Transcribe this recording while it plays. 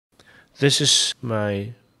This is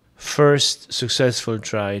my first successful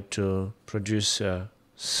try to produce a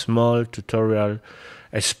small tutorial,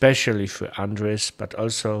 especially for Andres, but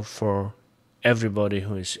also for everybody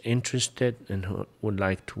who is interested and who would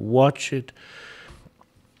like to watch it.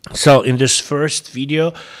 So in this first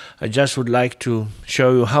video, I just would like to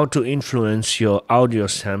show you how to influence your audio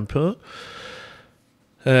sample.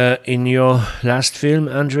 In your last film,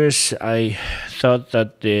 Andres, I thought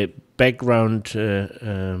that the background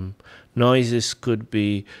noises could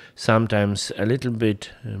be sometimes a little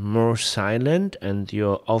bit more silent and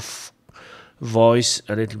your off voice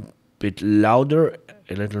a little bit louder,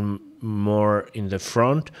 a little more in the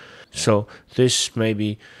front. So this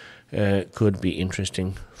maybe could be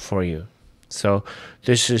interesting for you. So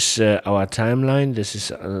this is our timeline. This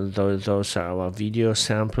is those are our video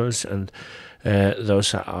samples, and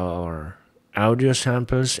those are our audio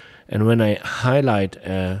samples. And when I highlight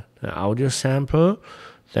an audio sample,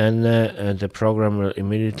 then the program will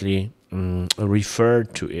immediately refer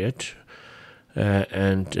to it.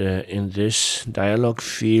 And in this dialog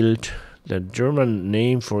field, the German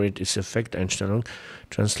name for it is Effekteinstellung.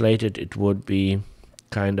 Translated, it would be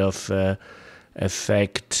kind of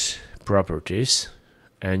effect properties.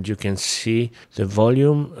 And you can see the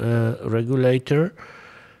volume regulator.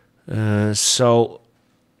 And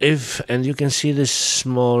you can see this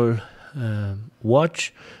small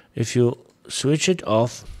watch. If you switch it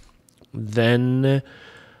off, then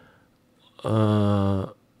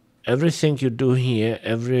everything you do here,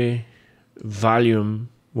 every volume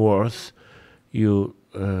worth you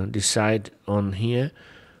decide on here,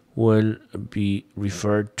 will be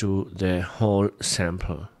referred to the whole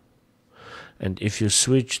sample. And if you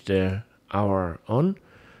switch the hour on,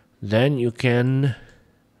 then you can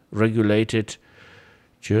regulate it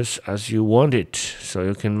just as you want it. So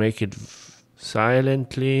you can make it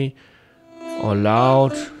silently or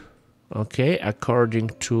loud, okay, according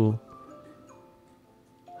to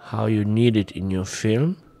how you need it in your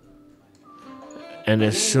film. And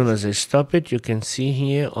as soon as I stop it, you can see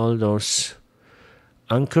here all those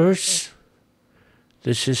anchors.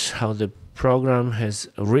 This is how the program has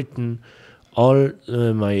written all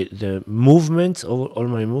my movements,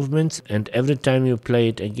 and every time you play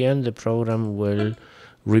it again, the program will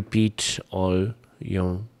repeat all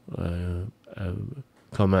your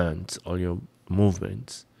commands, all your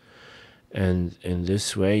movements. And in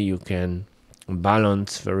this way you can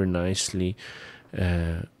balance very nicely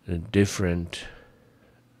different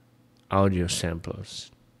audio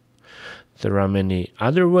samples. There are many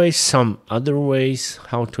other ways, some other ways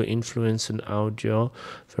how to influence an audio,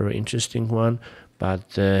 very interesting one, but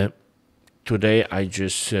today I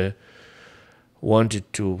just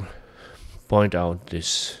wanted to point out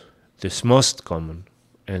this most common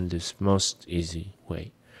and this most easy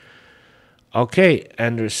way. Okay,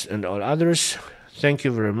 Anders and all others, thank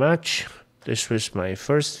you very much. This was my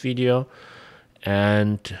first video,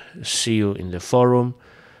 and see you in the forum.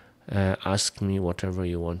 Ask me whatever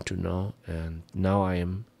you want to know, and now I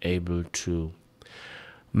am able to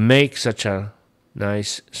make such a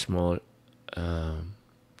nice small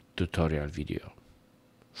tutorial video.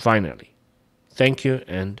 Finally, thank you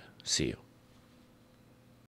and see you.